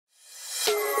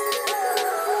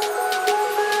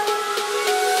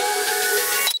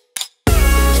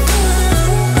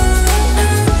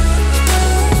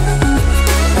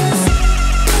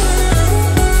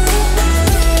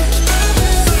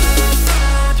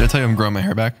Did I tell you I'm growing my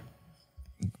hair back?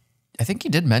 I think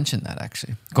you did mention that,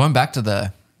 actually. Going back to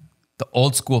the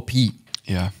old school Pete.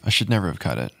 Yeah, I should never have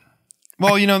cut it.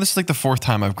 Well, you know, this is like the 4th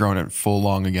time I've grown it full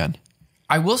long again.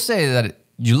 I will say that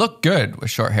you look good with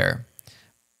short hair,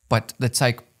 but it's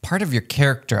like part of your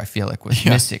character, I feel like, was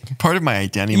missing. Part of my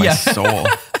identity, my soul.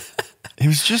 It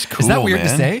was just cool, Is that weird to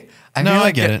say?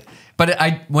 I get it.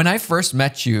 But when I first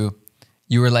met you,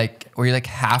 were you like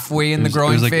halfway in the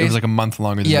growing phase? It was like a month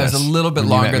longer than this. Yeah, it was a little bit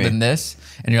longer than this.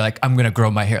 And you're like, I'm going to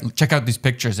grow my hair. Check out these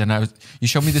pictures. And you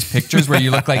showed me these pictures where you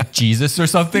look like Jesus or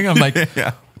something. I'm like,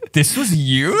 this was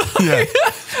you? Yeah.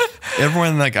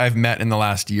 Everyone like I've met in the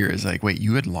last year is like, wait,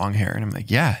 you had long hair? And I'm like,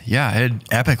 yeah, I had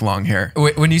epic long hair.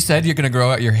 When you said you're going to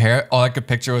grow out your hair, all I could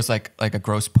picture was like a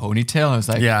gross ponytail. I was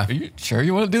like, are you sure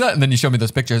you want to do that? And then you showed me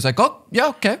those pictures. Like, oh, yeah,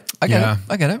 okay. I get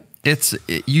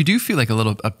it. You do feel like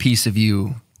a piece of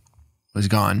you was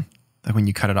gone. Like when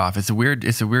you cut it off, it's a weird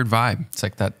vibe. It's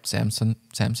like that Samson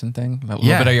thing. A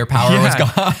little bit of your power was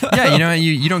gone. Yeah, you know,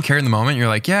 you don't care in the moment. You're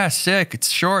like, yeah, sick. It's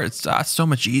short. It's so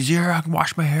much easier. I can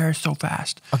wash my hair so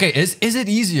fast. Okay, is it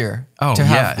easier to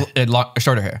have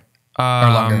shorter hair or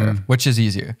longer hair? Which is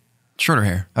easier? Shorter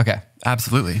hair. Okay,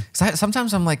 absolutely.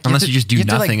 Sometimes I'm like, unless you just do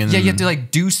nothing, you have to like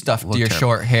do stuff to your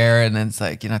short hair, and then it's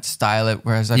like you have to style it.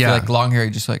 Whereas I feel like long hair, you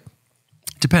just like.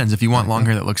 Depends. If you want long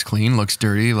hair that looks clean, looks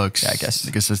dirty, looks... I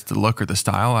guess it's the look or the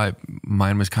style.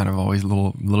 Mine was kind of always a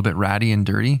little bit ratty and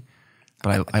dirty,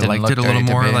 but I liked it a little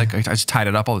more. Like I just tied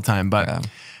it up all the time. But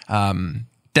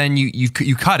then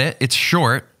you cut it. It's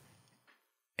short,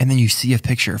 and then you see a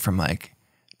picture from like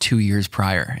 2 years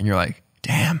prior, and you're like,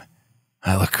 damn,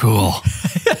 I look cool.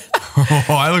 Oh,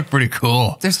 I look pretty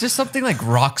cool. There's just something like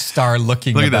rock star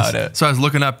looking about it. So I was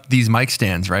looking up these mic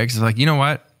stands, right? Because I was like, you know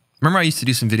what? Remember I used to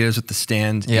do some videos with the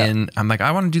stand in, I'm like, I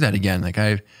want to do that again. Like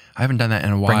I haven't done that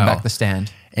in a while. Bring back the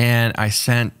stand. And I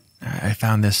found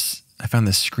this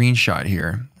screenshot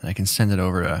here, and I can send it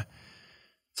over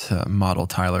to model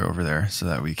Tyler over there so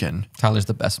that we can. Tyler's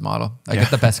the best model. I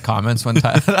get the best comments when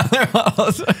Tyler on their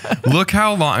models. Look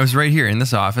how long, I was right here in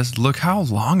this office. Look how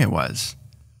long it was.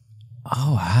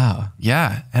 Oh, wow.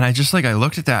 Yeah. And I just like, I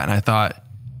looked at that and I thought,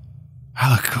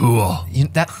 I look cool.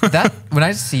 That when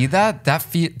I see that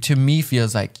to me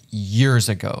feels like years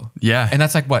ago. Yeah. And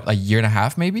that's like what, a year and a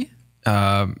half maybe?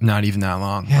 Not even that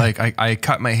long. Yeah. Like I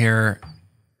cut my hair.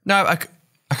 No, I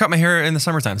cut my hair in the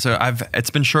summertime. So it's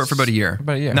been short for about a year.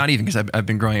 About a year. Not even, because I've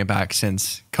been growing it back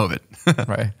since COVID.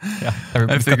 Right. Yeah.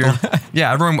 I figured,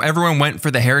 everyone went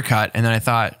for the haircut, and then I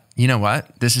thought, you know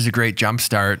what? This is a great jump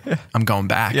start. I'm going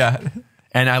back. Yeah.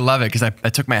 And I love it because I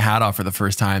took my hat off for the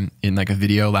first time in like a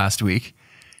video last week,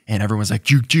 and everyone's like,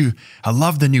 "Juke, I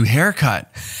love the new haircut."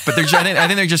 But I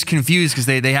think they're just confused because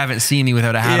they haven't seen me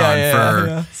without a hat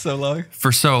on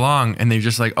for so long, and they're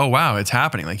just like, "Oh wow, it's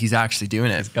happening! Like he's actually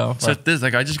doing it." Let's go. So this,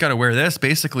 like, I just got to wear this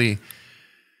basically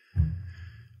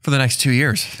for the next 2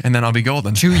 years, and then I'll be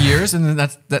golden. 2 years, and then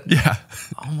that's that. Yeah.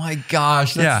 Oh my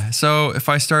gosh. Yeah. So if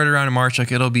I start around in March,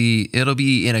 like it'll be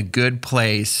in a good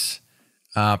place.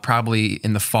 Probably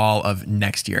in the fall of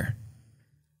next year.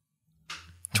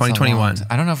 2021.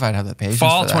 I don't know if I'd have the patience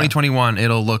Fall for that. 2021,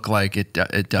 it'll look like it does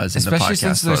in the podcast. Especially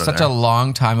since there's such a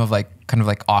long time of like kind of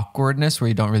like awkwardness where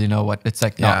you don't really know what it's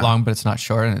like. Not long, but it's not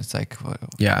short, and it's like,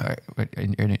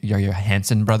 you're your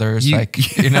Hanson brothers,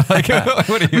 like you know, like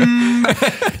what are you?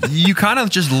 You kind of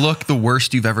just look the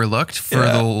worst you've ever looked for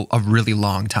a really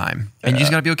long time, and you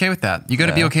just got to be okay with that. You got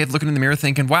to be okay with looking in the mirror,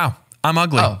 thinking, "Wow, I'm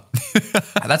ugly." Oh.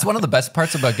 That's one of the best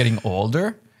parts about getting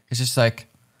older. It's just like,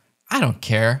 I don't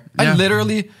care. Yeah. I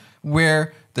literally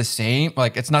wear the same,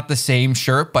 like it's not the same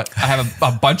shirt, but I have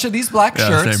a bunch of these black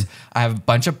shirts. Same. I have a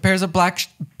bunch of pairs of black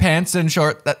pants and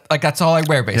short. That's all I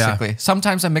wear basically. Yeah.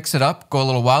 Sometimes I mix it up, go a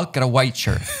little wild, get a white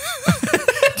shirt.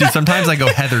 Dude, sometimes I go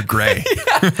heather gray.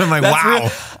 Yeah, I'm like, wow.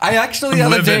 Real. I actually the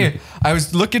other day, I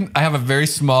was looking, I have a very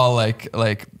small like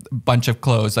bunch of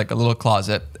clothes, like a little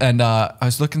closet. And I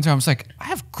was looking through, I was like, I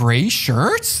have gray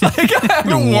shirts? Like I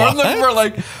haven't worn them for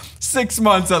like 6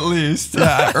 months at least.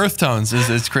 Yeah, earth tones is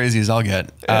as crazy as I'll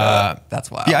get.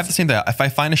 That's wild. Yeah, I have the same thing. If I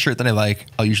find a shirt that I like,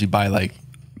 I'll usually buy like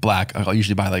black. I'll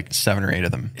usually buy like 7 or 8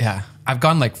 of them. Yeah. I've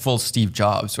gone like full Steve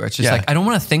Jobs where it's just like, I don't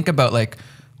want to think about like,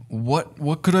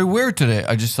 what could I wear today?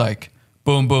 I just like,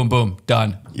 boom, boom, boom,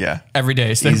 done. Yeah. Every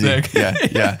day, same thing.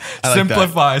 Yeah. I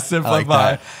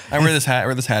simplify. I wear this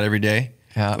hat every day.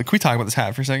 Yeah. Like, can we talk about this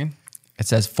hat for a second? It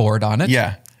says Ford on it.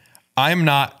 Yeah. I'm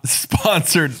not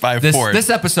sponsored by Ford. This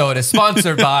episode is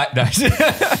sponsored by...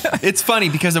 It's funny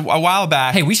because a while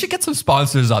back... Hey, we should get some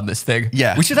sponsors on this thing.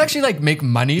 Yeah. We should actually like make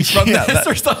money from this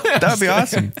or something. That would be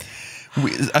awesome.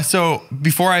 So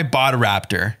before I bought a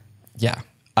Raptor... Yeah.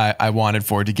 I wanted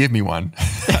Ford to give me one.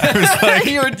 I was like,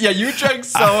 you were trying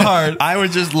so hard. I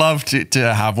would just love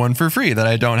to have one for free that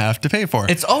I don't have to pay for.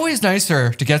 It's always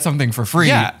nicer to get something for free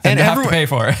than to have to pay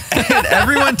for it. And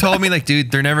everyone told me like,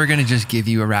 dude, they're never going to just give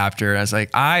you a Raptor. I was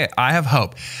like, I have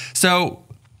hope. So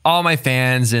all my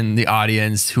fans and the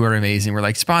audience who are amazing were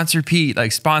like, sponsor Pete,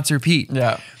 like sponsor Pete.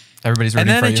 Yeah. Everybody's ready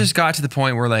for you. And then it just got to the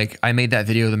point where like I made that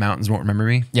video, The Mountains Won't Remember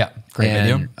Me. Yeah. Great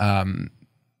video.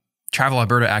 Travel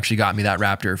Alberta actually got me that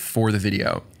Raptor for the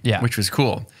video, which was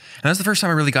cool. And that was the first time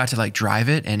I really got to like drive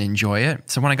it and enjoy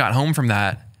it. So when I got home from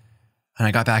that and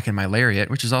I got back in my Lariat,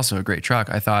 which is also a great truck,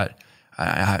 I thought,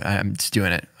 I'm just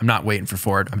doing it. I'm not waiting for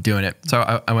Ford. I'm doing it. So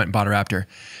I went and bought a Raptor.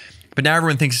 But now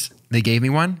everyone thinks they gave me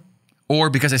one, or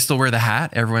because I still wear the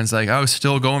hat, everyone's like, oh,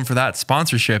 still going for that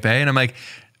sponsorship, eh? And I'm like,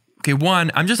 okay, one,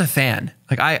 I'm just a fan.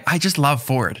 Like I just love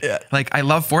Ford. Yeah. Like I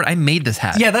love Ford. I made this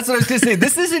hat. Yeah, that's what I was gonna say.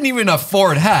 This isn't even a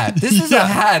Ford hat. This is a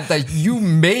hat that you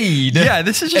made. Yeah,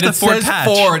 this is just a Ford patch.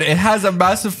 Ford. It has a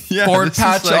massive Ford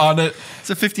patch on it. It's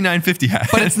a 5950 hat.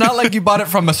 But it's not like you bought it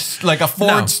from a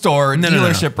Ford store,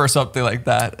 dealership or something like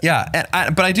that. Yeah,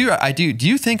 but I do. Do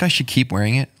you think I should keep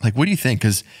wearing it? Like, what do you think?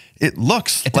 Because it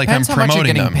looks like I'm promoting them. It depends how much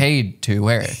you're getting paid to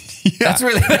wear it. That's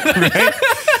really right.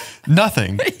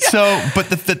 Nothing. Yeah. So,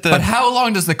 but how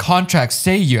long does the contract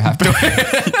say you have to wear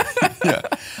it? Yeah.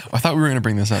 I thought we were going to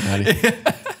bring this up, Matty.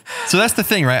 Yeah. So that's the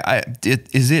thing, right?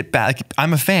 Is it bad? Like,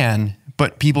 I'm a fan,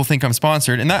 but people think I'm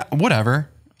sponsored, and that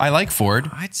whatever. I like Ford.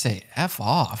 I'd say F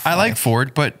off. I like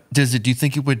Ford, but do you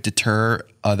think it would deter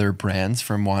other brands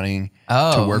from wanting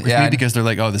to work with me because they're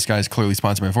like, oh, this guy's clearly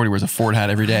sponsored by Ford. He wears a Ford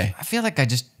hat every day. I feel like I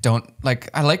just don't like.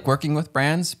 I like working with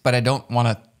brands, but I don't want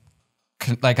to.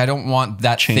 Like, I don't want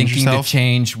that thinking to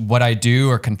change what I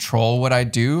do or control what I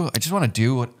do. I just want to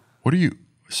do what... What are you...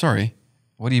 Sorry.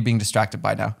 What are you being distracted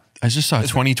by now? I just saw a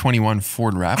 2021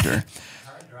 Ford Raptor.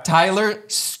 Tyler,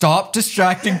 stop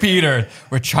distracting Peter.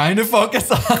 We're trying to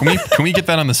focus on... Can we get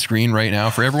that on the screen right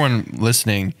now? For everyone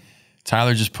listening,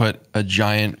 Tyler just put a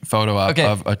giant photo up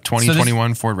of a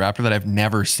 2021 Ford Raptor that I've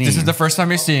never seen. This is the first time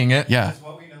you're seeing it. Yeah. This is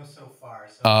what we know so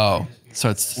far. So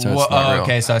it's not real.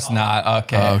 Okay, so it's not.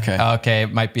 Okay. Okay. Okay,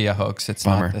 it might be a hoax. It's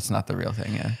Bummer. not. It's not the real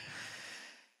thing. Yeah.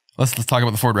 Let's talk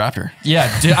about the Ford Raptor.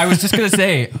 Yeah, dude, I was just gonna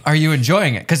say, are you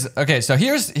enjoying it? Because so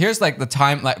here's like the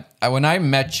time. Like when I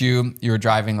met you, you were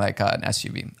driving like an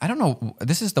SUV. I don't know.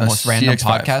 This is the most random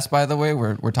CX-5. podcast, by the way.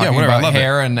 We're talking about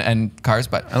hair and cars,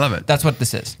 but I love it. That's what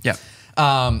this is. Yeah.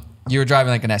 You were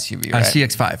driving like an SUV, right? A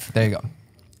CX-5. There you go.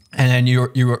 And then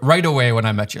you were right away when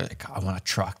I met you, like, I want a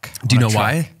truck. Do you know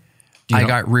why? I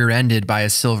got rear-ended by a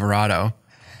Silverado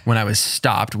when I was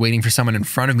stopped waiting for someone in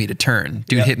front of me to turn.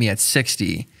 Dude hit me at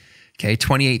 60. Okay,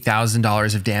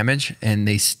 $28,000 of damage, and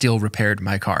they still repaired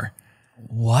my car.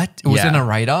 What? It was in a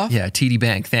write-off? Yeah, TD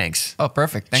Bank. Thanks. Oh,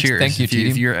 perfect. Thanks. Cheers. Thank you,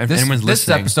 TD. If anyone's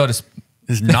listening, this episode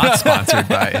is not sponsored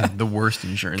by the worst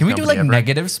insurance. Can we do like ever.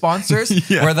 negative sponsors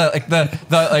where the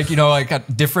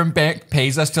a different bank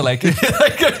pays us to like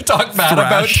talk bad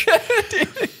about?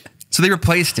 So they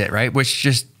replaced it, right? Which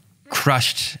just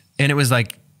crushed, and it was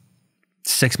like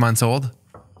 6 months old.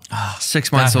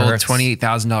 6 months old,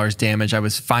 $28,000 damage. I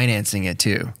was financing it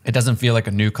too. It doesn't feel like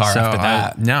a new car after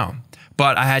that. No.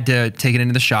 But I had to take it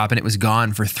into the shop and it was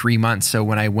gone for 3 months. So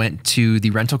when I went to the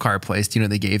rental car place, do you know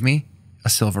what they gave me? A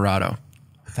Silverado.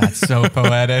 That's so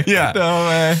poetic. Yeah. No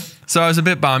way. So I was a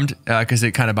bit bummed because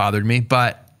it kind of bothered me,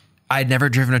 but I'd never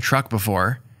driven a truck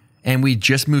before. And we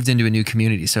just moved into a new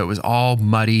community. So it was all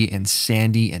muddy and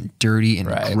sandy and dirty and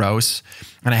gross.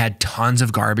 And I had tons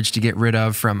of garbage to get rid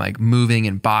of from like moving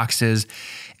in boxes.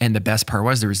 And the best part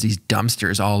was there was these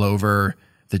dumpsters all over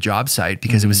the job site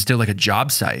because it was still like a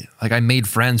job site. Like I made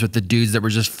friends with the dudes that were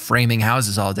just framing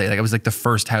houses all day. Like I was like the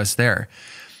first house there.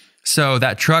 So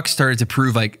that truck started to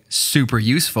prove like super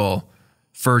useful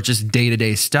for just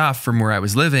day-to-day stuff from where I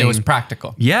was living. It was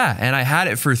practical. Yeah, and I had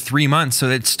it for 3 months, so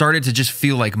it started to just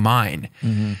feel like mine.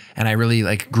 And I really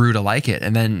like grew to like it.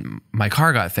 And then my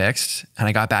car got fixed, and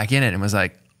I got back in it and was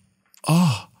like,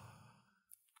 oh,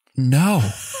 no.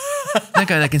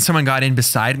 And someone got in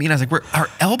beside me, and I was like, our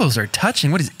elbows are touching.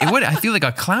 What I feel like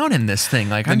a clown in this thing.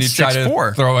 Like I'm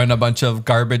 6'4". Throw in a bunch of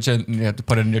garbage and you have to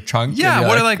put it in your trunk. Yeah,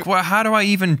 how do I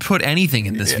even put anything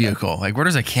in this vehicle? Like where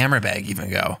does a camera bag even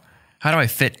go? How do I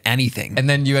fit anything? And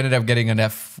then you ended up getting an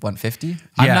F-150?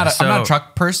 I'm not a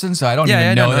truck person, so I don't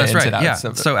even know the ins and outs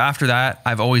of it. So after that,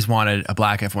 I've always wanted a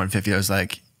black F-150. I was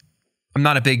like, I'm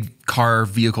not a big car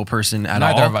vehicle person at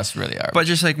all. Neither of us really are. But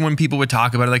just like when people would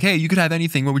talk about it, like, hey, you could have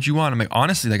anything. What would you want? I'm like,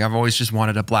 honestly, like I've always just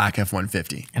wanted a black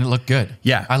F-150. And it looked good.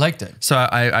 Yeah. I liked it. So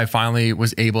I finally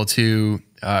was able to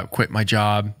quit my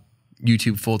job,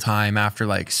 YouTube full time after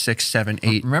like 6, 7,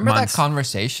 8 Remember months. that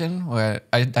conversation where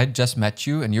I just met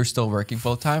you and you're still working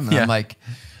full time? And I'm like,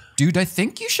 dude, I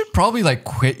think you should probably like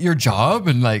quit your job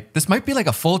and like, this might be like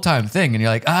a full-time thing. And you're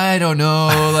like, I don't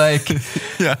know. Like,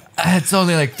 it's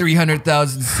only like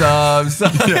 300,000 subs.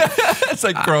 It's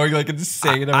like growing like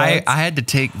insane amounts. I had to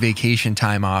take vacation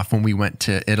time off when we went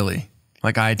to Italy.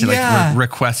 Like I had to like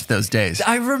request those days.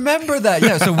 I remember that.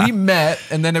 Yeah. So we met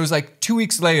and then it was like 2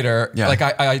 weeks later. Yeah. Like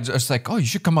I was like, oh, you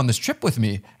should come on this trip with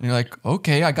me. And you're like,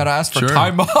 okay, I got to ask for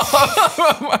time off.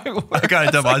 I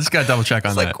just got to double check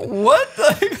on that. Like what?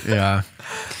 Yeah.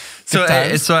 So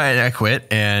I quit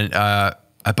and I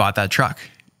bought that truck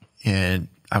and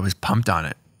I was pumped on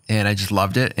it. And I just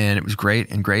loved it, and it was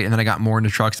great. And then I got more into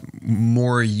trucks.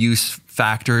 More use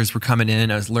factors were coming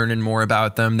in. I was learning more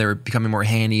about them. They were becoming more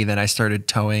handy. Then I started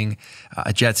towing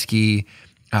a jet ski,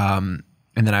 and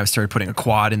then I started putting a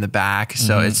quad in the back.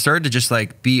 So it started to just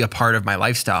like be a part of my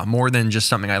lifestyle more than just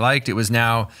something I liked. It was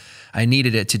now I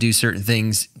needed it to do certain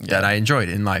things that I enjoyed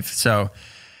in life. So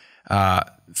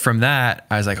from that,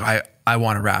 I was like, I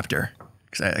want a Raptor.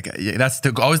 That's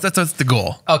the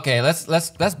goal. Okay,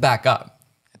 let's back up.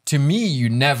 To me, you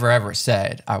never ever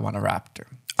said, I want a Raptor.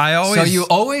 So you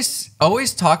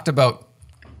always talked about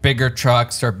bigger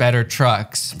trucks or better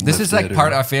trucks. This is like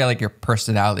part, I feel like your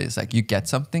personality is like you get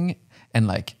something and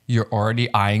like you're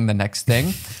already eyeing the next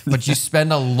thing, but you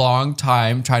spend a long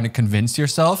time trying to convince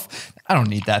yourself, I don't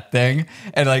need that thing.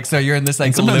 And like, so you're in this like,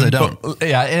 and sometimes I don't.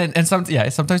 Yeah. And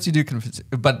sometimes you do convince,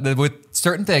 but with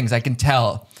certain things I can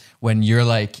tell when you're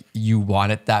like, you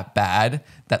want it that bad,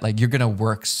 that like you're gonna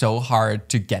work so hard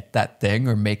to get that thing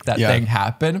or make that thing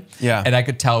happen. Yeah. And I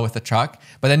could tell with the truck.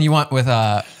 But then you want with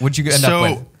what'd you end up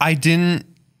with? So I didn't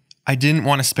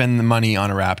want to spend the money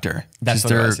on a Raptor. That's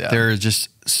what it was, There's just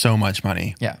so much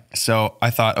money. Yeah. So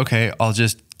I thought, okay, I'll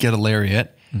just get a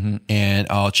Lariat and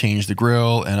I'll change the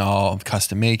grill and I'll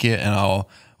custom make it and I'll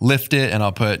lift it and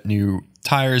I'll put new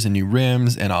tires and new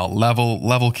rims and I'll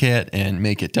level kit and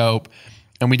make it dope.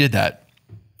 And we did that.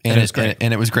 And it was great.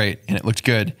 And it was great. And it looked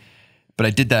good. But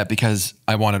I did that because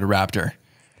I wanted a Raptor.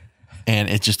 And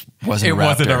it just wasn't a Raptor. It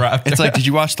wasn't a Raptor. It's like, did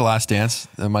you watch The Last Dance?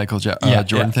 The Michael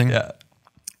Jordan thing? Yeah.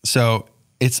 So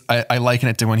I liken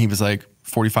it to when he was like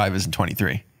 45 isn't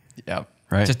 23. Yeah.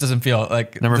 Right? It just doesn't feel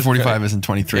like... Number 45 isn't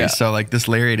 23. Yeah. So like this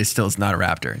Lariat is not a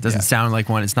Raptor. It doesn't sound like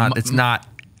one. It's not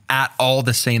at all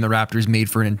the same. The Raptor is made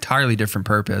for an entirely different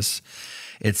purpose.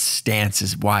 Its stance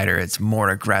is wider. It's more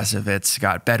aggressive. It's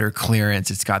got better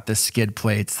clearance. It's got the skid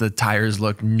plates. The tires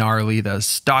look gnarly. The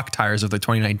stock tires of the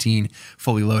 2019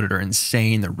 fully loaded are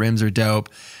insane. The rims are dope.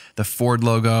 The Ford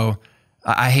logo.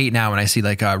 I hate now when I see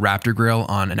like a Raptor grill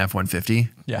on an F-150.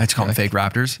 Yeah, I just call them fake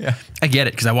Raptors. Yeah. I get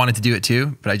it because I wanted to do it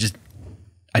too, but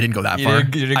I didn't go that far. I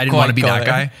didn't want to be that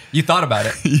guy. You thought about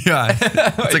it. Yeah.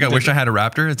 It's like, I wish I had a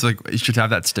Raptor. It's like, you should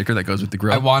have that sticker that goes with the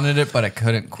grill. I wanted it, but I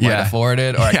couldn't quite afford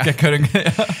it. Or I couldn't.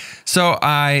 So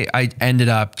I ended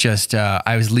up just,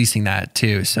 I was leasing that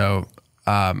too. So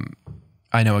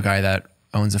I know a guy that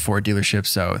owns a Ford dealership.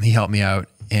 So he helped me out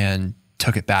and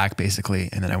took it back basically.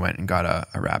 And then I went and got a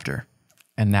Raptor.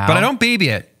 And now? But I don't baby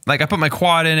it. Like I put my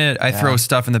quad in it. I throw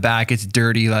stuff in the back. It's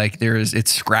dirty. Like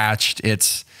it's scratched.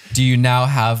 Do you now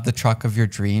have the truck of your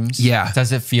dreams? Yeah.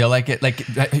 Does it feel like it? Like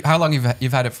how long you've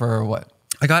had it for? What?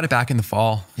 I got it back in the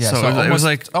fall. Yeah. So it was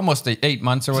like almost 8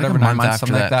 months or whatever, like 9 months,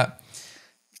 something like that.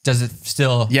 Does it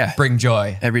still bring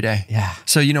joy every day? Yeah.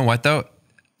 So you know what though,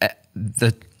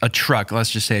 a truck.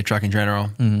 Let's just say a truck in general.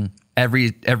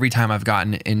 Every time I've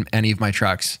gotten in any of my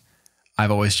trucks,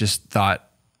 I've always just thought,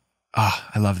 oh,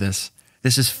 I love this.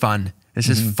 This is fun. This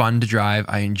is fun to drive.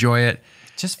 I enjoy it.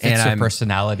 Just fits your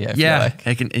personality, I feel like.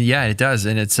 It does.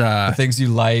 And it's the things you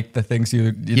like, the things you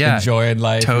enjoy in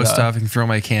life. Tow stuff. I can throw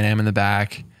my Can-Am in the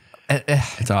back.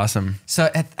 It's awesome.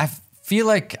 So I feel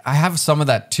like I have some of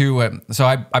that too. So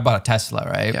I bought a Tesla,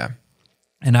 right? Yeah.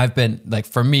 And I've been like,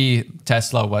 for me,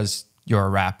 Tesla was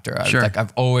your Raptor. Sure. Like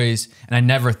I've always, and I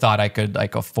never thought I could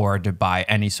like afford to buy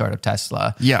any sort of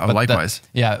Tesla. Yeah, but likewise.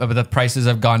 But the prices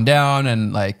have gone down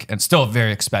and still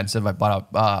very expensive. I bought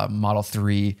a Model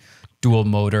 3 dual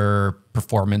motor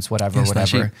performance, whatever.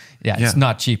 Yeah, it's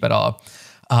not cheap at all.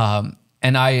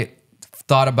 And I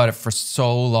thought about it for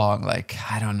so long. Like,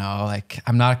 I don't know, like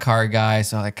I'm not a car guy.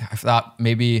 So like, I thought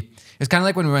maybe it's kind of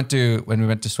like when we went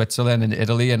to Switzerland and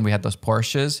Italy and we had those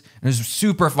Porsches. It was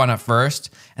super fun at first.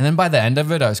 And then by the end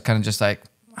of it, I was kind of just like,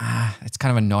 it's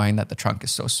kind of annoying that the trunk is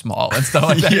so small and stuff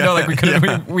like that. You know,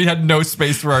 like we had no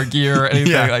space for our gear or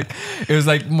anything. Like it was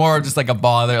like more just like a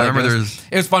bother. I remember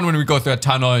it was fun when we go through a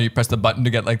tunnel and you press the button to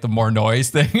get like the more noise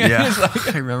thing. Yeah,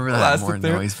 like, I remember that more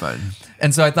noise button.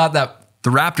 And so I thought that The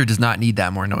Raptor does not need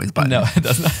that more noise button. No, it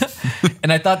does not.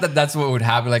 And I thought that that's what would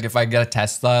happen. Like if I get a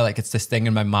Tesla, like it's this thing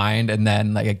in my mind, and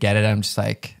then like I get it, I'm just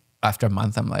like, after a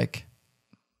month, I'm like,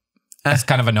 that's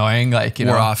kind of annoying. Like, you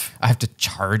know, off. I have to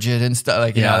charge it and stuff,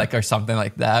 like, you know, like, or something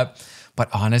like that. But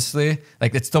honestly,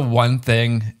 like it's the one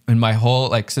thing in my whole,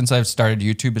 like since I've started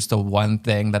YouTube, it's the one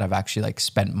thing that I've actually like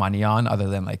spent money on other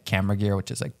than like camera gear, which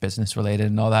is like business related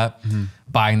and all that.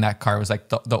 Buying that car was like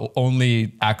the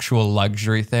only actual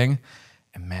luxury thing.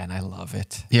 And man, I love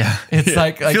it. Yeah. It's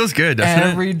like feels good, doesn't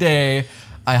it? Every day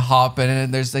I hop in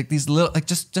and there's like these little, like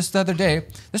just the other day,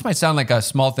 this might sound like a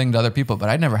small thing to other people, but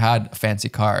I never had a fancy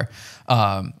car.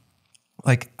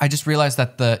 Like I just realized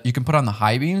that you can put on the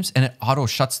high beams and it auto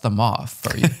shuts them off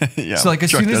for you. Yeah, so like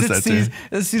as soon as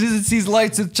it sees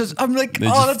lights, it's just, I'm like,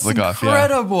 oh, that's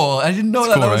incredible. Off, yeah. I didn't know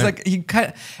that. Cool, I was right?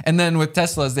 Like, and then with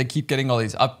Teslas, they keep getting all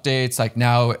these updates. Like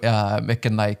now it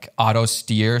can like auto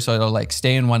steer. So it'll like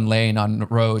stay in one lane on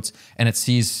roads and it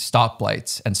sees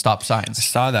stoplights and stop signs. I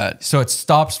saw that. So it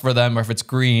stops for them, or if it's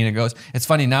green, it goes. It's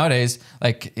funny nowadays,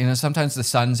 like, you know, sometimes the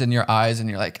sun's in your eyes and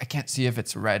you're like, I can't see if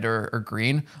it's red or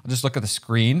green. I'll just look at the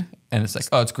screen and it's like,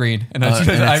 oh, it's green. And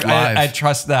I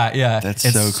trust that. Yeah. That's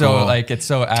so cool. Like, it's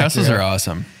so accurate. Teslas are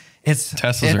awesome.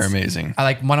 Teslas are amazing. I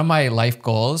like, one of my life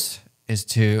goals is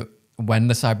to, when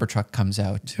the Cybertruck comes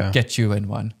out, get you in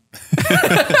one.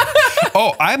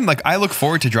 Oh, I look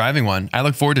forward to driving one. I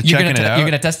look forward to checking it out. You're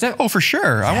going to test it? Oh, for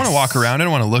sure. Yes. I want to walk around it. I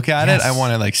want to look at it. I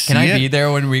want to like see it. Can I be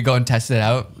there when we go and test it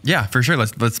out? Yeah, for sure.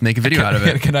 Let's make a video out of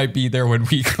it. Can I be there when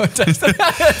we go test it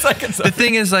out? The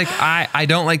thing is, like, I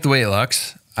don't like the way it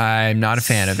looks. I'm not a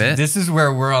fan of it. This is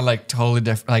where we're on like totally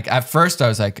different. Like at first I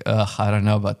was like, ugh, I don't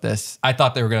know about this. I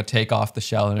thought they were going to take off the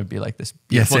shell and it'd be like this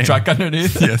beautiful truck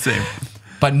underneath. Yeah, same.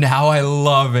 But now I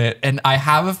love it. And I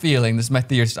have a feeling, this is my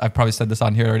theory, I've probably said this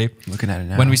on here already. Looking at it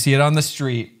now. When we see it on the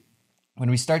street, when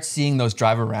we start seeing those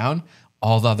drive around,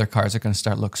 all the other cars are going to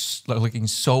start looking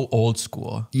so old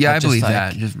school. Yeah, I believe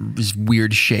that. Just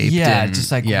weird shaped. Yeah,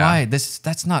 just like, why?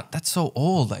 That's so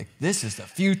old. Like, this is the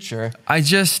future. I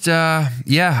just,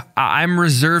 I'm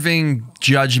reserving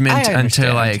judgment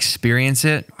until I experience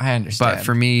it. I understand. But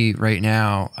for me right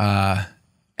now,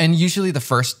 and usually the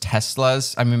first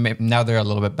Teslas, I mean, maybe now they're a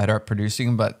little bit better at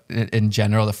producing, but in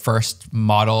general, the first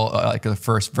model, like the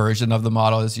first version of the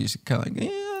model is usually kind of like, I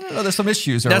don't know, there's some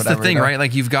issues or whatever. That's the thing, right?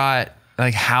 Like you've got,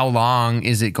 like how long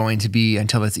is it going to be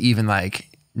until it's even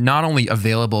like not only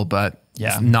available, but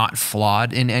not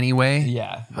flawed in any way?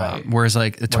 Yeah, right. Whereas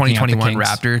like the 2021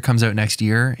 Raptor comes out next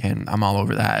year and I'm all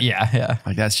over that. Yeah.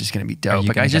 Like that's just going to be dope.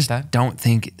 Like I just don't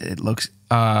think it looks...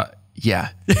 Yeah,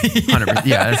 100%.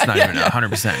 Yeah, that's not even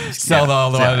 100%. Sell all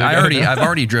the way. I've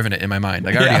already driven it in my mind.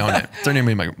 Like I already own it. It's already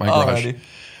in my garage.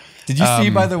 Did you see,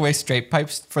 by the way, Straight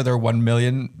Pipes for their 1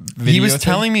 million video? He was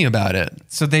telling me about it.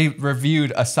 So they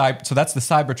reviewed so that's the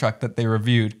Cybertruck that they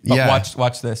reviewed. But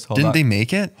watch this. Hold on. Didn't they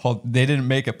make it? They didn't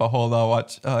make it, but hold on.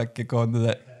 Watch. Get going to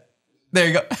that. There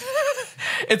you go.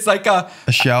 It's like a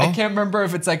shell. I can't remember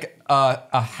if it's like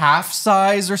a half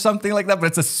size or something like that, but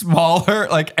it's a smaller,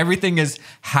 like everything is,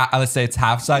 let's say it's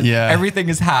half size. Yeah. Everything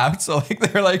is half. So like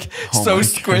they're like so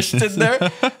squished in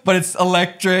there, but it's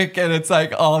electric and it's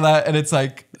like all that. And it's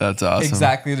like, that's awesome.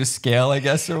 Exactly the scale, I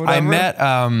guess, or whatever. I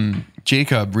met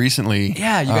Jacob recently.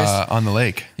 Yeah, you guys on the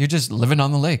lake. You're just living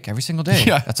on the lake every single day.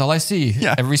 Yeah. That's all I see.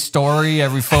 Yeah. Every story,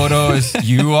 every photo is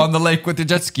you on the lake with your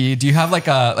jet ski. Do you have like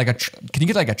can you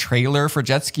get like a trailer for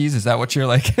jet skis? Is that what you're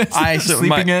like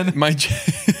sleeping in?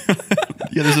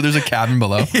 There's a cabin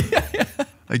below. Yeah.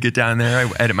 I get down there,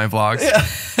 I edit my vlogs. Yeah.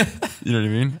 You know what I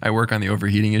mean? I work on the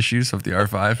overheating issues of the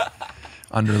R5.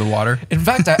 Under the water. In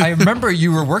fact, I remember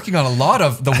you were working on a lot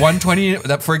of the 120.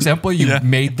 That, for example, you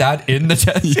made that in the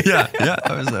jet ski. Yeah.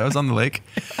 I was on the lake.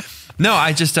 No,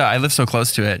 I just I live so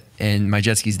close to it, and my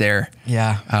jet ski's there.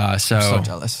 Yeah. So I'm so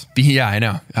jealous. Yeah, I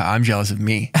know. I'm jealous of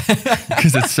me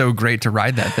because it's so great to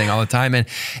ride that thing all the time,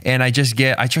 and I just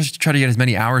try to get as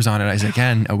many hours on it as I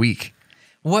can a week.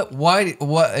 What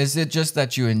is it? Just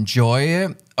that you enjoy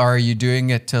it, or are you doing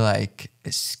it to like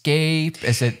escape?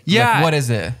 Is it? Like, what is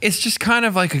it? It's just kind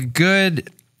of like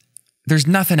there's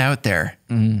nothing out there.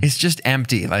 It's just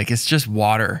empty. Like it's just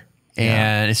water,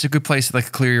 and it's a good place to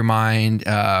like clear your mind,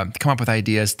 come up with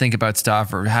ideas, think about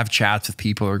stuff, or have chats with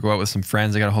people, or go out with some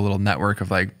friends. I got a whole little network of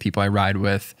like people I ride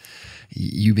with.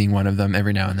 You being one of them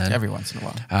every now and then. Every once in a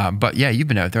while. But yeah, you've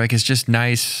been out there. Like it's just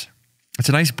nice. It's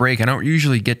a nice break. I don't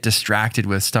usually get distracted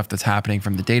with stuff that's happening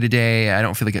from the day to day. I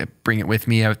don't feel like I bring it with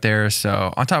me out there.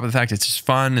 So on top of the fact it's just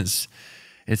fun, it's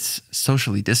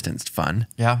socially distanced fun.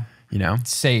 Yeah. You know?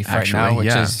 It's safe right now, which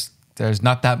is, there's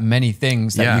not that many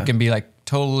things that you can be like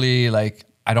totally like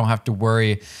I don't have to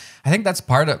worry. I think that's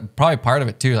probably part of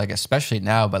it too, like especially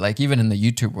now, but like even in the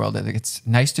YouTube world, I think it's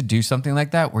nice to do something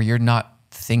like that where you're not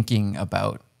thinking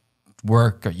about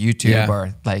work or YouTube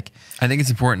or like. I think it's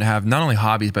important to have not only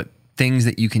hobbies, but things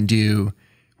that you can do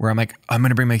where I'm like, I'm going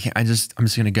to bring my I'm just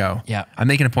going to go. Yeah. I'm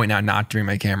making a point now not to bring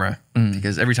my camera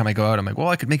because every time I go out, I'm like, well,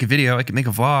 I could make a video, I could make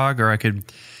a vlog, or I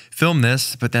could film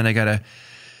this, but then I got to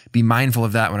be mindful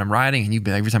of that when I'm riding. And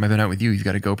every time I've been out with you, you've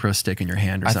got a GoPro stick in your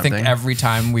hand or something. I think every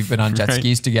time we've been on jet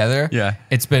skis together,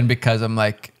 it's been because I'm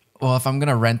like, well, if I'm going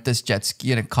to rent this jet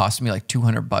ski and it costs me like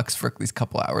 $200 for these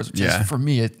couple hours, which is for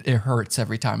me, it hurts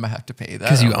every time I have to pay that.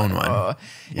 Because you own one. Well,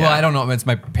 I don't know if it's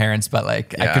my parents, but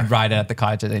like I could ride it at the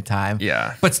cottage at any time.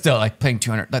 Yeah. But still, like paying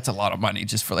 $200, that's a lot of money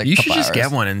just for like you a couple should just hours.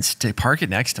 get one and park it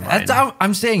next to mine. That's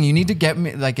I'm saying you need to get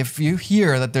me, like if you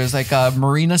hear that there's like a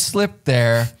marina slip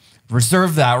there,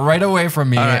 reserve that right away from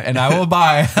me and I will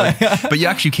buy. But you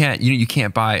actually can't, you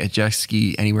can't buy a jet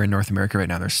ski anywhere in North America right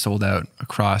now. They're sold out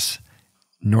across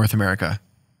North America.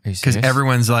 Because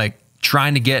everyone's like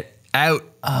trying to get out.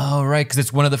 Oh, right. Because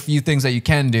it's one of the few things that you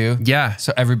can do. Yeah.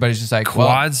 So everybody's just like,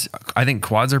 quads. I think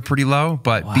quads are pretty low,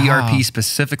 but BRP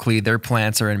specifically, their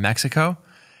plants are in Mexico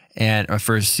and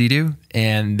for Sea-Doo,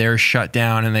 and they're shut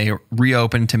down, and they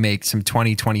reopened to make some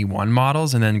 2021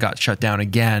 models and then got shut down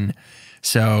again.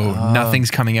 So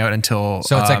nothing's coming out until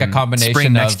so it's like a combination spring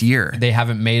of next year. They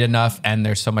haven't made enough and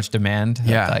there's so much demand.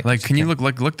 Yeah. Like can you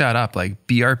look that up? Like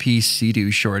BRP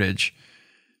Sea-Doo shortage.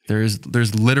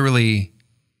 There's literally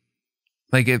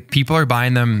like if people are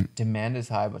buying them. Demand is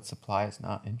high, but supply is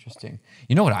not. Interesting.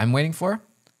 You know what I'm waiting for?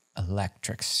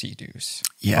 Electric Sea-Doos.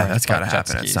 Yeah, that's got to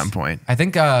happen at some point. I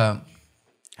think I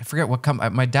forget what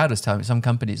my dad was telling me some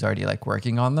companies already like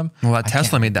working on them. Well, that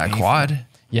Tesla made that quad.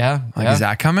 Yeah. Like is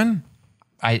that coming?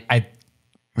 I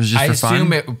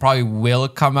assume it probably will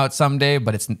come out someday,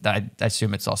 but I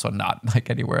assume it's also not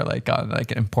like anywhere like on like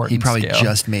an important. He probably scale.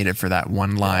 just made it for that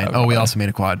one line. Yeah, we also made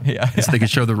a quad. So they could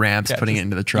show the ramps, putting it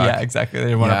into the truck. Yeah, exactly. They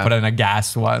didn't want to put in a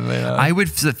gas one. I would.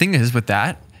 The thing is with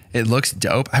that, it looks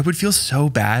dope. I would feel so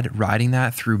bad riding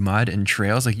that through mud and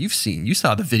trails. Like you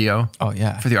saw the video. Oh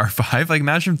yeah. For the R5. Like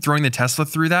imagine throwing the Tesla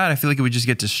through that. I feel like it would just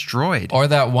get destroyed. Or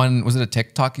that one, was it a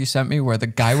TikTok you sent me where the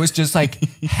guy was just like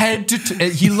head to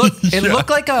he looked. It looked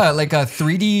like a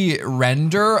 3D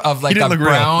render of like a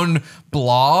brown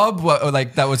blob,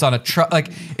 like that was on a truck.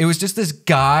 Like it was just this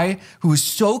guy who was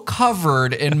so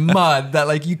covered in mud that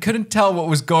like you couldn't tell what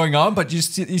was going on, but you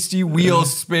see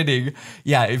wheels spinning.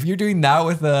 Yeah, if you're doing that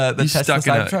with the Tesla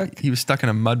Cybertruck, he was stuck in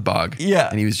a mud bog. Yeah,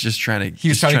 and he was just trying to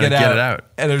get it out,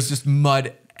 and there was just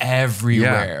mud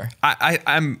everywhere. Yeah.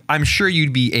 I'm sure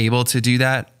you'd be able to do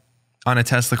that on a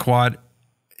Tesla quad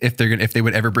if they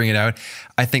would ever bring it out.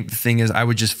 I think the thing is I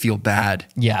would just feel bad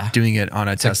doing it on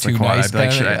a Tesla quad. I'd be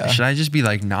like, should I just be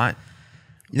like not?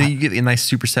 You get a nice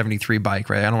Super 73 bike,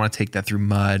 right? I don't want to take that through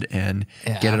mud and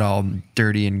get it all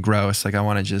dirty and gross. Like I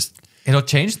want to just. It'll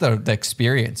change the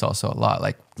experience also a lot.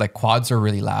 Like quads are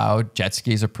really loud, jet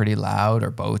skis are pretty loud, or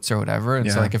boats or whatever.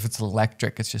 And so like if it's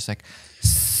electric, it's just like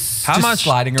how much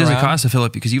sliding does around. It cost to fill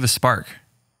it? Because you have a Spark.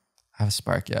 I have a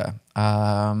Spark, yeah.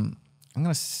 I'm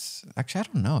gonna actually I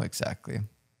don't know exactly.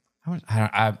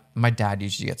 My dad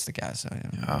usually gets the gas.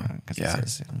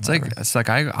 It's like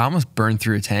I almost burn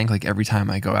through a tank like every time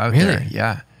I go out there.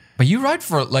 Yeah. But you ride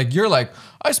for like you're like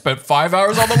I spent 5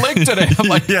 hours on the lake today. I'm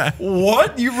like,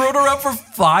 what? You rode around for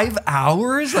 5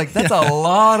 hours? Like that's a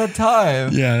lot of time.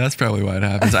 Yeah, that's probably why it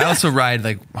happens. I also ride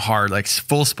like hard, like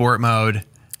full sport mode.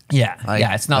 Yeah,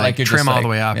 it's not like you're trim just all like, the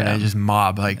way up and I just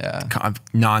mob like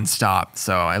nonstop.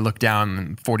 So I look down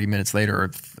and 40 minutes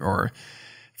later or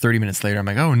 30 minutes later, I'm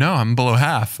like, oh no, I'm below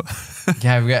half.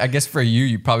 I guess for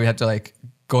you probably had to like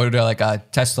go to like a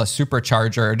Tesla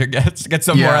supercharger to get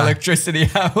some more electricity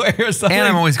that way or something. And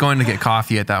I'm always going to get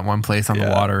coffee at that one place on the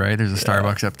water, right? There's a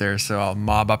Starbucks up there. So I'll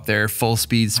mob up there, full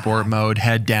speed sport mode,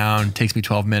 head down, takes me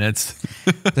 12 minutes.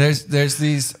 There's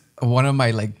these, one of my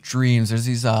like dreams, there's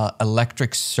these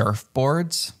electric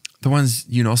surfboards. The ones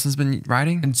Jon Olsson's been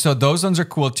riding? And so those ones are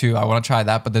cool too. I want to try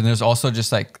that. But then there's also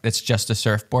just like, it's just a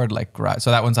surfboard. Like, so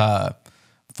that one's a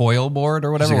foil board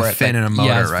or whatever. It's like a fin and a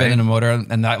motor, right? Fin and a motor.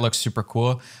 And that looks super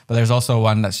cool. But there's also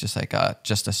one that's just like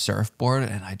just a surfboard.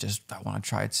 And I want to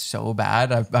try it so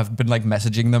bad. I've been like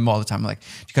messaging them all the time. I'm like, do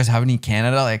you guys have any in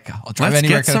Canada? Like I'll drive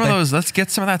anywhere. Let's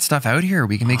get some of that stuff out here.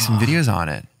 We can make some videos on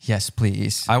it. Yes,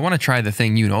 please. I want to try the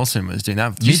thing Jon Olsson was doing.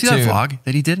 Did you see that vlog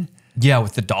that he did? Yeah,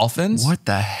 with the dolphins. What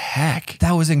the heck?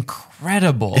 That was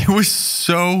incredible. It was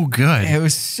so good. It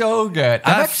was so good.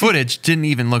 That footage didn't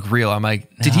even look real. I'm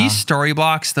like, did he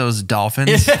storyblocks those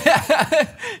dolphins?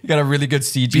 You got a really good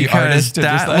CG artist.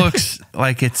 That looks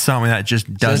like it's something that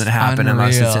just doesn't happen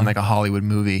unless it's in like a Hollywood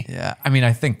movie. Yeah. I mean,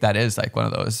 I think that is like one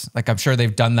of those, like I'm sure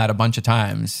they've done that a bunch of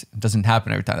times. It doesn't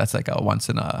happen every time. That's like a once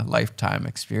in a lifetime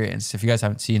experience. If you guys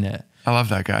haven't seen it. I love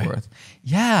that guy.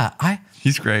 Yeah.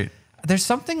 He's great. There's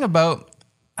something about,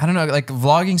 I don't know, like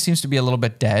vlogging seems to be a little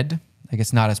bit dead. Like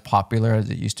it's not as popular as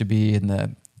it used to be in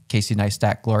the Casey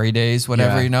Neistat glory days,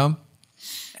 whatever, you know?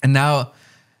 And now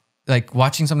like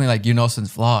watching something like Jon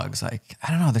Olsson's vlogs, like, I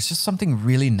don't know, there's just something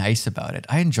really nice about it.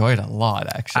 I enjoy it a lot,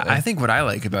 actually. I think what I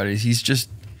like about it is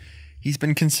he's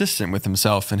been consistent with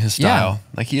himself and his style.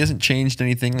 Yeah. Like he hasn't changed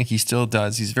anything. Like he still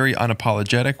does. He's very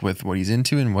unapologetic with what he's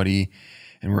into and where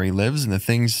he lives and the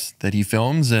things that he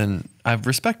films. And I've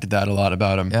respected that a lot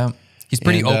about him. Yeah. He's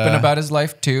pretty open about his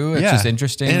life too. It's just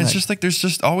interesting. And it's just like, there's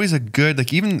just always a good,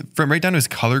 like even from right down to his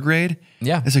color grade.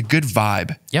 Yeah. There's a good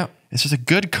vibe. Yeah. It's just a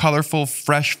good, colorful,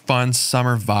 fresh, fun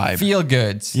summer vibe. Feel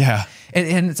goods. Yeah.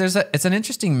 And it's an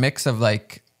interesting mix of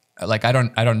like I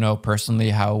don't know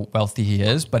personally how wealthy he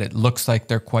is, but it looks like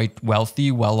they're quite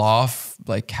wealthy, well off,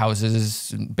 like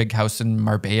houses, big house in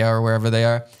Marbella or wherever they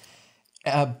are.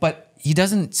 But he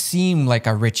doesn't seem like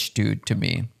a rich dude to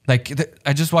me. Like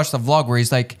I just watched the vlog where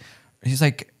he's like,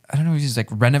 I don't know,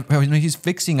 he's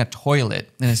fixing a toilet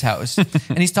in his house.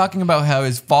 And he's talking about how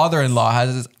his father-in-law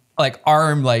has his like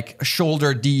arm like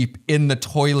shoulder deep in the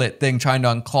toilet thing trying to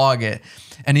unclog it.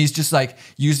 And he's just like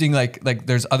using like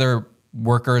there's other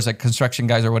workers, like construction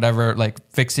guys or whatever, like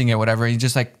fixing it, whatever. And he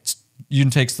just like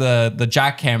takes the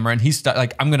jackhammer and he's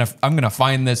like, I'm gonna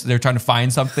find this. They're trying to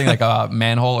find something like a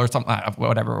manhole or something,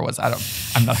 whatever it was.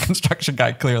 I'm not a construction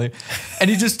guy clearly. And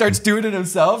he just starts doing it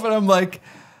himself. And I'm like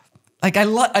I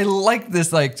like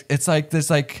this, like, it's like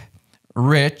this like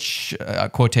rich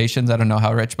quotations. I don't know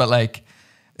how rich, but like,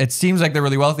 it seems like they're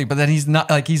really wealthy, but then he's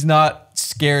not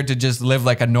scared to just live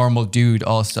like a normal dude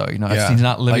also, you know, he's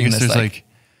not living this like,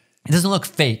 it doesn't look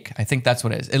fake. I think that's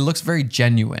what it is. It looks very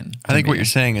genuine. I think what you're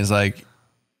saying is like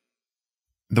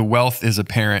the wealth is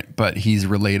apparent, but he's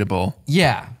relatable.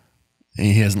 Yeah. And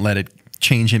he hasn't let it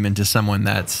change him into someone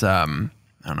that's, I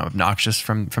don't know, obnoxious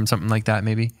from something like that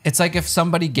maybe. It's like if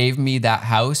somebody gave me that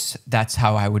house, that's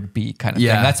how I would be kind of thing.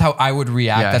 That's how I would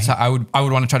react. Yeah. That's how I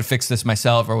would want to try to fix this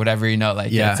myself or whatever, you know,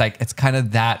 like, it's kind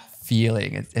of that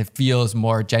feeling. It feels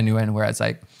more genuine, whereas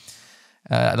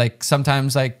like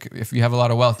sometimes like if you have a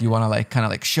lot of wealth, you want to like kind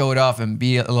of like show it off and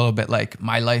be a little bit like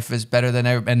my life is better than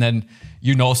ever. And then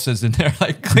Jon Olsson's in there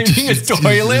like cleaning his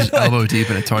toilet, just elbow deep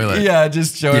in a toilet. Yeah,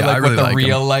 just showing like really what the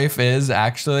real life is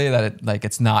actually. That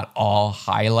it's not all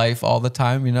high life all the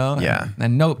time, you know. Yeah.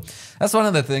 And no, that's one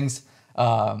of the things.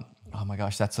 Oh my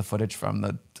gosh, that's the footage from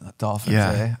the dolphins.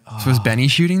 Yeah. So was Benny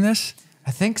shooting this? I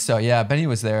think so. Yeah, Benny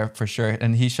was there for sure,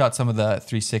 and he shot some of the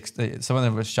 360. Some of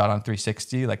them was shot on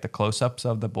 360, like the close-ups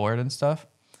of the board and stuff.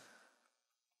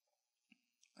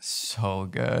 So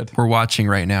good. We're watching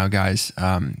right now, guys.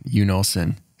 Jon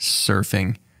Olsson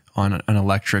surfing on an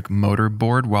electric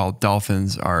motorboard while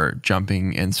dolphins are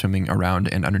jumping and swimming around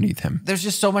and underneath him. There's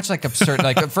just so much like absurd.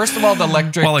 Like first of all, the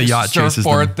electric while a yacht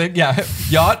surfboard thing. Yeah,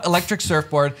 yacht, electric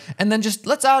surfboard, and then just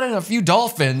let's add in a few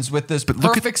dolphins with this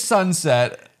perfect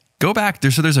sunset. Go back there.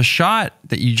 So there's a shot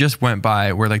that you just went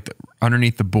by where like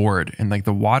underneath the board and like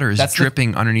the water is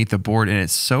dripping underneath the board and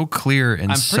it's so clear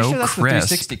and so pretty sure that's crisp.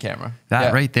 The 360 camera.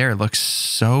 That right there looks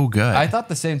so good. I thought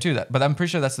the same too, but I'm pretty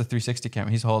sure that's the 360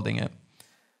 camera. He's holding it.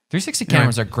 360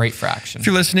 cameras are great for action. If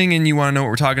you're listening and you want to know what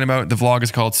we're talking about, the vlog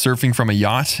is called Surfing from a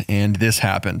Yacht and this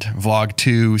happened. Vlog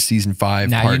 2, season 5,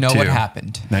 now part 2. Now you know what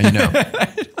happened. Now you know.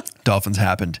 Dolphins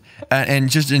happened. And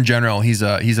just in general, he's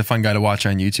a fun guy to watch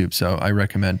on YouTube. So I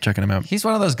recommend checking him out. He's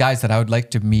one of those guys that I would like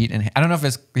to meet. And I don't know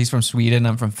if he's from Sweden.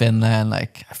 I'm from Finland.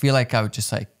 Like, I feel like I would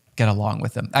just like get along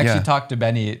with him. I actually talked to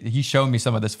Benny. He showed me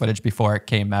some of this footage before it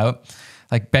came out.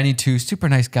 Like Benny too, super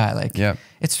nice guy. Like,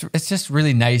 it's just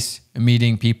really nice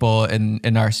meeting people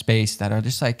in our space that are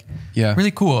just like really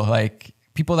cool. Like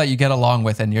people that you get along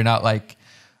with and you're not like,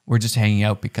 we're just hanging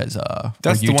out because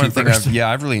that's the one thing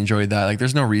I've really enjoyed that. Like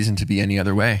there's no reason to be any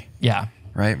other way. Yeah.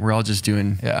 Right? We're all just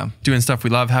doing stuff we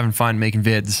love, having fun, making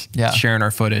vids, sharing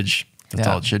our footage. That's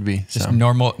all it should be. Just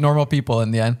normal people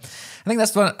in the end. I think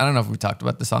that's one, I don't know if we talked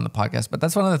about this on the podcast, but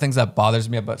that's one of the things that bothers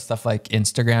me about stuff like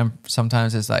Instagram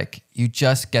sometimes is like, you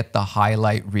just get the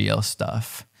highlight reel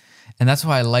stuff. And that's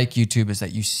why I like YouTube is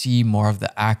that you see more of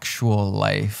the actual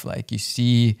life. Like you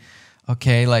see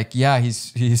okay, like, yeah,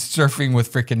 he's surfing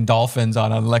with freaking dolphins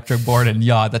on an electric board, and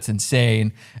yeah, that's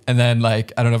insane. And then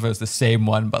like, I don't know if it was the same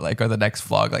one, but like, or the next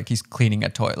vlog, like he's cleaning a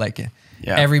toy. Like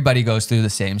everybody goes through the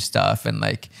same stuff, and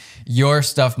like your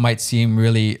stuff might seem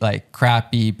really like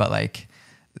crappy, but like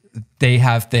they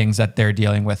have things that they're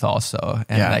dealing with also.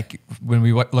 And like when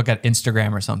we look at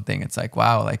Instagram or something, it's like,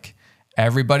 wow, like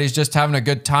everybody's just having a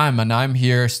good time, and I'm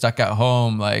here stuck at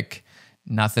home, like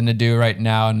nothing to do right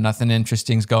now, nothing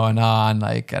interesting's going on.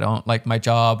 Like I don't like my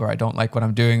job, or I don't like what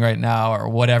I'm doing right now, or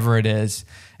whatever it is.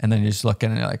 And then you're just looking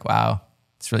and you're like, wow,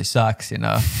 this really sucks, you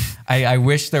know? I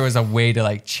wish there was a way to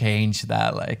like change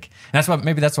that. Like, and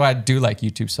maybe that's why I do like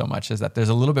YouTube so much, is that there's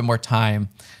a little bit more time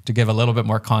to give a little bit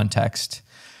more context.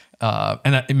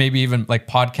 And that maybe even like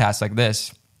podcasts like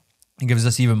this, it gives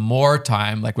us even more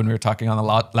time. Like when we were talking on the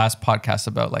last podcast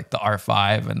about like the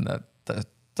R5 and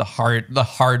the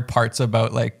hard parts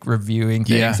about like reviewing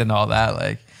things and all that,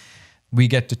 like we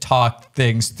get to talk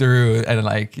things through, and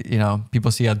like, you know,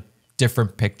 people see a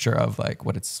different picture of like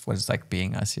what it's like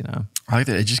being us, you know. I like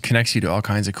that. It just connects you to all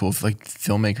kinds of cool like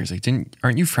filmmakers. Like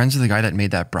aren't you friends with the guy that made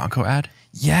that Bronco ad?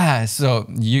 Yeah, so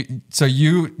you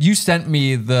sent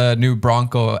me the new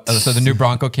Bronco. So the new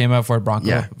Bronco came out. Ford Bronco.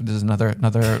 Yeah. This is another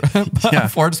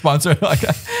Ford sponsor.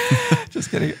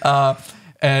 Just kidding.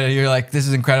 And you're like, this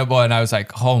is incredible. And I was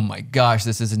like, oh my gosh,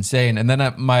 this is insane. And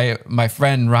then my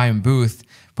friend Ryan Booth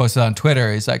posted on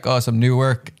Twitter. He's like, oh, some new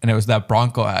work. And it was that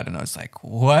Bronco ad. And I was like,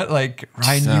 what? Like,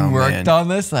 Ryan, you worked on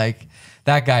this? Like,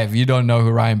 that guy, if you don't know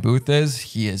who Ryan Booth is,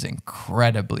 he is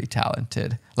incredibly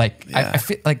talented. Like, I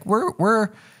feel like we're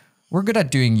good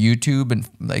at doing YouTube and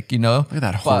like, you know. Look at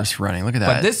that horse running. Look at that.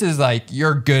 But this is like,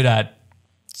 you're good at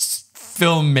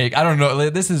filmmaking. I don't know.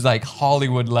 This is like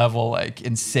Hollywood level, like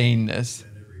insaneness.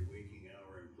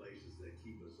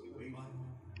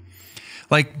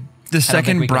 Like the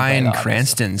second Bryan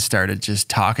Cranston started just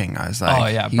talking, I was like, oh,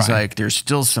 yeah, he's Brian. Like, there's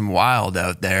still some wild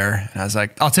out there. And I was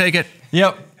like, I'll take it.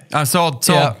 Yep. I'm sold.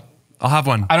 Yep. I'll have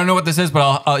one. I don't know what this is,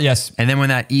 but I'll yes. And then when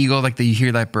that eagle, like you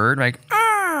hear that bird, like,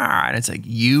 and it's like,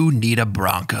 you need a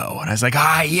Bronco. And I was like,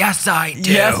 yes, I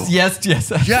do. Yes.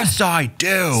 Yes, I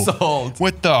do. Sold.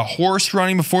 With the horse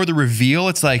running before the reveal,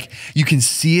 it's like, you can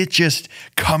see it just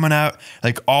coming out,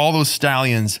 like all those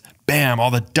stallions, bam,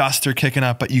 all the dust are kicking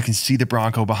up, but you can see the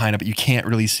Bronco behind it, but you can't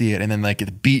really see it. And then like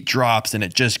the beat drops and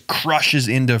it just crushes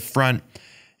into the front,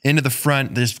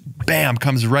 this bam,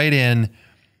 comes right in.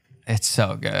 It's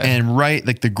so good. And right,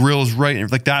 like the grill's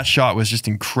right, like that shot was just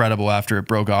incredible after it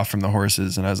broke off from the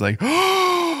horses. And I was like,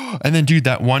 oh, and then dude,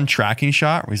 that one tracking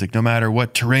shot where he's like, no matter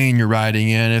what terrain you're riding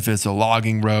in, if it's a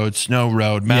logging road, snow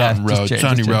road, mountain road,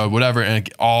 sunny road, whatever, and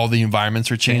all the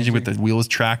environments are changing with the wheels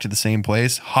tracked to the same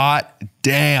place. Hot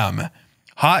damn.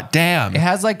 It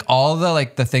has like all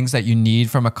the things that you need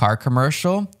from a car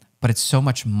commercial, but it's so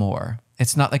much more.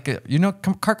 It's not like,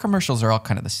 car commercials are all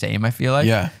kind of the same, I feel like.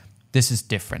 Yeah. This is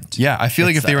different. Yeah, I feel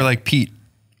like if they were like, Pete,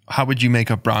 how would you make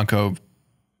a Bronco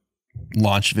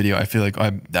launch video? I feel like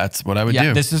that's what I would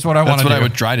do. This is what I want to do. That's what I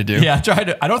would try to do. Yeah, try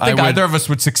to. I don't think either of us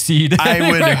would succeed. I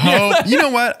would hope. You know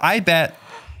what? I bet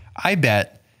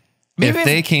maybe if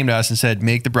they came to us and said,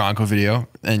 make the Bronco video,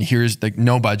 and here's like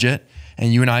no budget,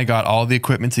 and you and I got all the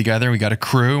equipment together, and we got a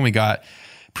crew, and we got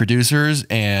producers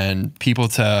and people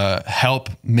to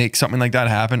help make something like that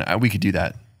happen, we could do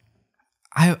that.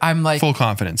 I'm like full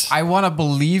confidence. I want to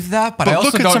believe that, but I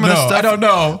also don't know. I don't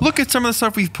know. Look at some of the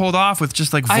stuff we've pulled off with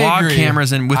just like vlog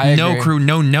cameras and with no crew,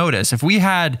 no notice. If we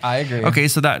had, I agree. Okay,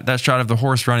 so that shot of the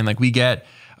horse running, like we get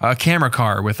a camera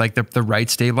car with like the right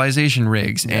stabilization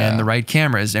rigs and the right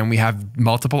cameras, and we have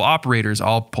multiple operators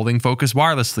all pulling focus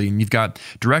wirelessly, and you've got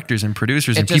directors and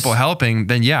producers and people helping,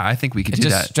 then yeah, I think we could do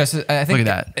that. Stresses, I think, look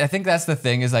at that. I think that's the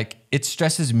thing, is like, it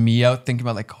stresses me out thinking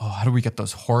about like, oh, how do we get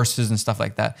those horses and stuff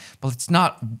like that? But it's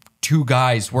not two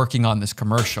guys working on this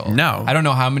commercial. No. I don't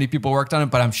know how many people worked on it,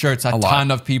 but I'm sure it's a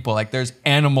ton of people. Like there's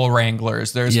animal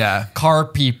wranglers, there's car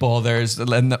people, there's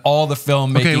all the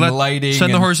filmmaking, lighting.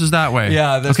 Send the horses that way.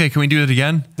 Yeah. Okay, can we do it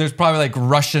again? There's probably like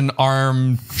Russian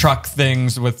arm truck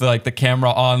things with like the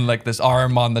camera on like this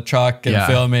arm on the truck and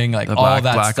filming like all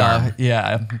that stuff. Arm.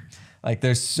 Yeah. Like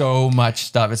there's so much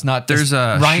stuff. It's not just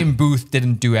Ryan Booth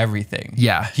didn't do everything.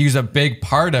 Yeah. He was a big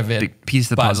part of it. Big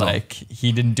piece of the puzzle. Like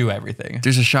he didn't do everything.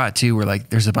 There's a shot too where like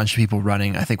there's a bunch of people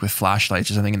running, I think with flashlights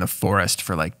or something in the forest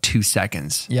for like 2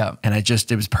 seconds. Yeah. And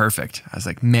it was perfect. I was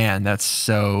like, man, that's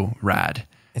so rad.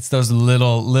 It's those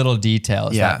little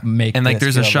details that make and like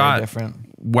this there's a shot different.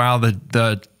 While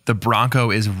the Bronco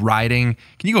is riding.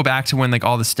 Can you go back to when like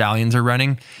all the stallions are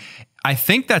running? I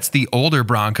think that's the older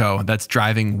Bronco that's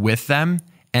driving with them.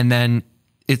 And then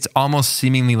it's almost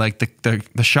seemingly like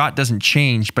the shot doesn't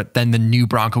change, but then the new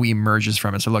Bronco emerges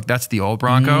from it. So look, that's the old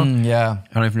Bronco. Yeah.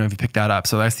 I don't even know if you picked that up.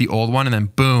 So that's the old one. And then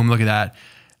boom, look at that.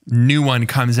 New one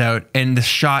comes out and the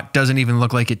shot doesn't even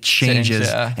look like it changes.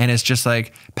 And it's just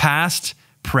like past,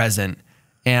 present.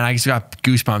 And I just got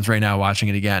goosebumps right now watching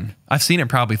it again. I've seen it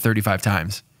probably 35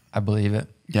 times. I believe it.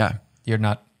 Yeah. You're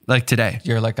not. Like today.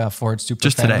 You're like a Ford super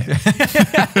just fan.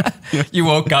 Today. You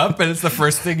woke up and it's the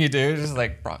first thing you do. Just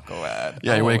like Bronco ad.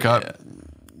 Yeah, you wake up.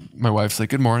 My wife's like,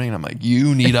 good morning. And I'm like,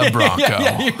 you need a Bronco.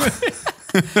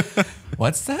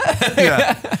 What's that?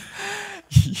 Yeah.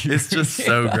 It's just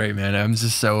so great, man. I'm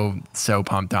just so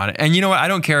pumped on it. And you know what? I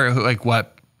don't care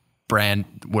what brand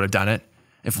would have done it.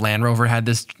 If Land Rover had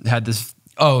this.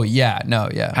 Oh yeah, no,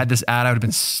 yeah. Had this ad, I would have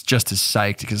been just as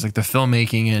psyched because like the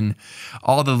filmmaking and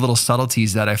all the little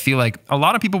subtleties that I feel like a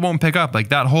lot of people won't pick up. Like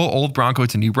that whole old Bronco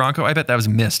to new Bronco, I bet that was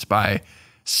missed by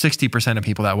 60% of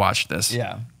people that watched this.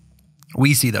 Yeah.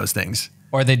 We see those things.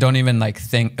 Or they don't even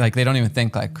think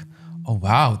like, oh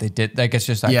wow, they did. Like it's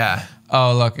just like,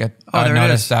 oh look, I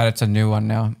noticed that it's a new one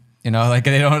now. You know, like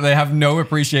they have no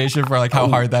appreciation for like how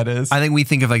hard that is. I think we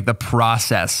think of like the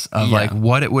process of like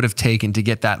what it would have taken to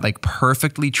get that like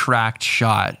perfectly tracked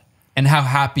shot. And how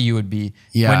happy you would be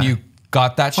when you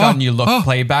got that shot and you look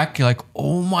playback, you're like,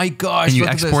 oh my gosh. And you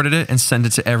exported it and send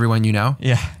it to everyone you know.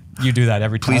 Yeah. You do that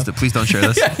every time. Please don't share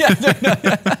this.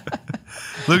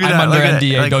 Look at I'm under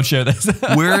NDA, like, don't share this.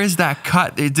 Where is that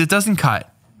cut? It doesn't cut.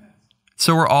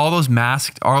 So were all those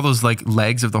masked, all those like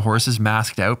legs of the horses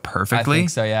masked out perfectly? I think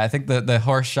so, yeah. I think the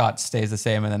horse shot stays the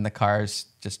same and then the car's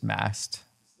just masked.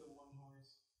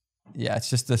 Yeah, it's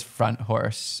just this front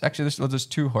horse. Actually, there's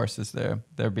two horses there.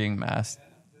 They're being masked.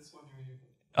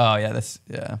 Oh, yeah,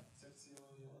 yeah.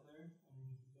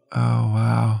 Oh,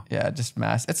 wow. Yeah, just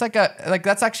masked. It's like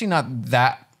that's actually not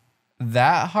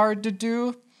that hard to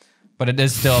do. But it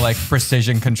is still like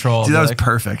precision control. Dude, that was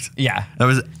perfect. Yeah. That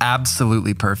was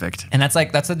absolutely perfect. And that's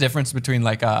the difference between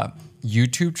like a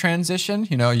YouTube transition.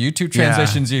 You know, YouTube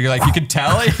transitions, you can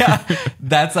tell. Yeah.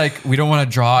 That's like, we don't want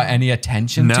to draw any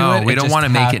attention to it. No, we don't want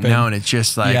to make it known. It's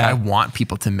just like, I want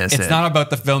people to miss it. It's not about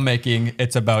the filmmaking.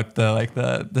 It's about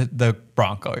the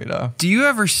Bronco, you know? Do you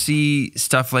ever see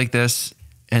stuff like this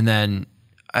and then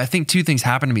I think two things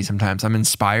happen to me sometimes. I'm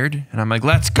inspired and I'm like,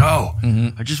 let's go.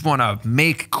 I just want to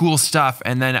make cool stuff.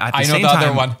 And then at the same time,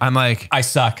 other one. I'm like, I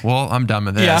suck. Well, I'm done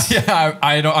with this. Yeah.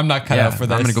 I'm not cut out for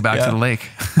this. I'm going to go back to the lake.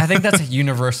 I think that's a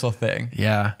universal thing.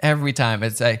 Yeah. Every time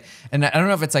it's like, and I don't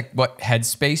know if it's like what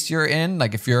headspace you're in.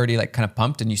 Like if you're already like kind of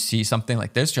pumped and you see something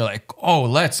like this, you're like, oh,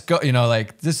 let's go. You know,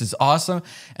 like this is awesome.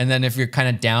 And then if you're kind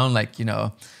of down, like, you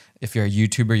know, if you're a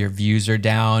YouTuber, your views are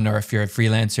down, or if you're a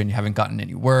freelancer and you haven't gotten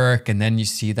any work, and then you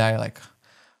see that, you're like,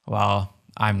 well,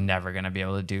 I'm never going to be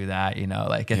able to do that. You know,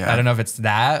 like, I don't know if it's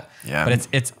that, but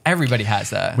it's everybody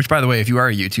has that. Which, by the way, if you are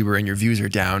a YouTuber and your views are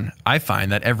down, I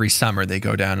find that every summer they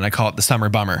go down, and I call it the summer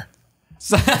bummer.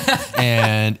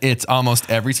 And it's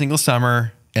almost every single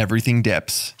summer, everything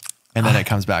dips, and then it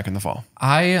comes back in the fall.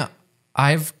 I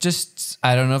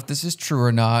don't know if this is true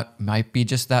or not. Might be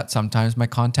just that sometimes my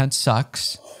content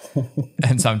sucks.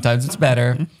 And sometimes it's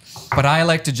better. But I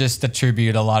like to just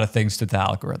attribute a lot of things to the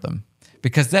algorithm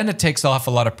because then it takes off a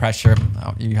lot of pressure.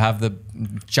 Oh, you have the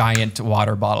giant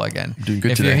water bottle again. Doing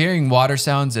good if today. You're hearing water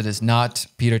sounds, it is not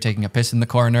Peter taking a piss in the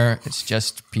corner. It's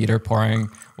just Peter pouring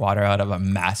water out of a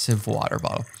massive water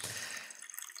bottle.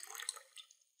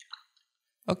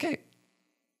 Okay.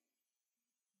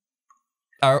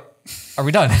 Are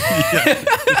we done?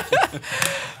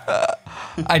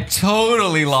 I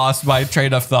totally lost my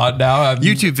train of thought now.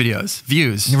 YouTube videos,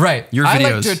 views. Right. Your videos.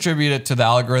 I like to attribute it to the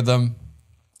algorithm.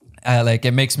 Like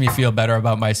it makes me feel better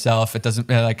about myself. It doesn't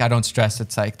like I don't stress.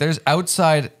 It's like there's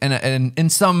outside and in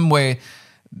some way,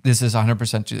 this is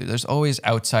 100% true. There's always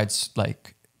outside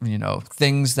like, you know,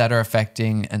 things that are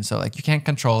affecting. And so like you can't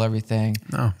control everything.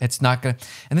 No. It's not gonna.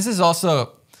 And this is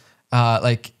also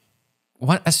like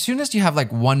as soon as you have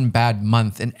like one bad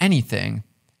month in anything,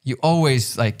 you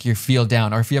always like you feel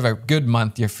down, or if you have a good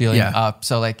month, you're feeling up.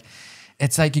 So like,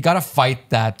 it's like you got to fight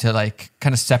that to like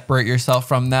kind of separate yourself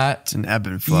from that. It's an ebb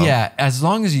and flow. Yeah, as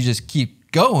long as you just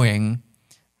keep going,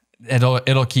 it'll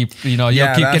keep you'll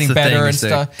keep getting better and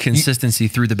stuff. Consistency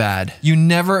through the bad. You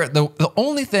never the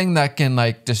only thing that can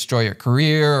like destroy your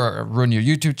career or ruin your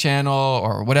YouTube channel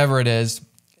or whatever it is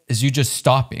you just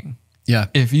stopping. Yeah.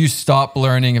 If you stop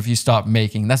learning, if you stop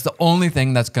making, that's the only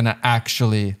thing that's gonna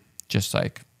actually just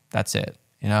like. That's it,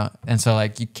 you know? And so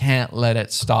like, you can't let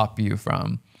it stop you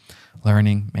from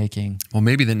learning, making. Well,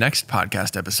 maybe the next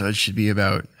podcast episode should be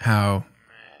about how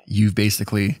you've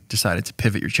basically decided to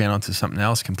pivot your channel to something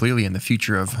else completely in the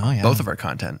future of both of our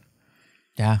content.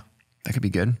 Yeah. That could be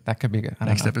good. That could be good.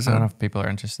 Next episode. I don't know if people are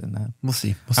interested in that. We'll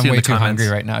see. I'm way too hungry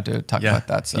right now to talk about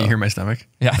that. So. You hear my stomach?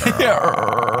 Yeah.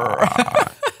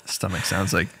 Stomach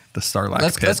sounds like the Starlac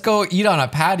pit. Let's go eat on a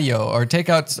patio or take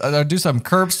out, or do some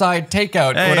curbside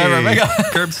takeout, whatever.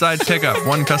 Curbside pickup,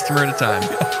 one customer at a time.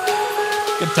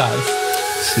 Good times.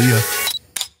 See ya.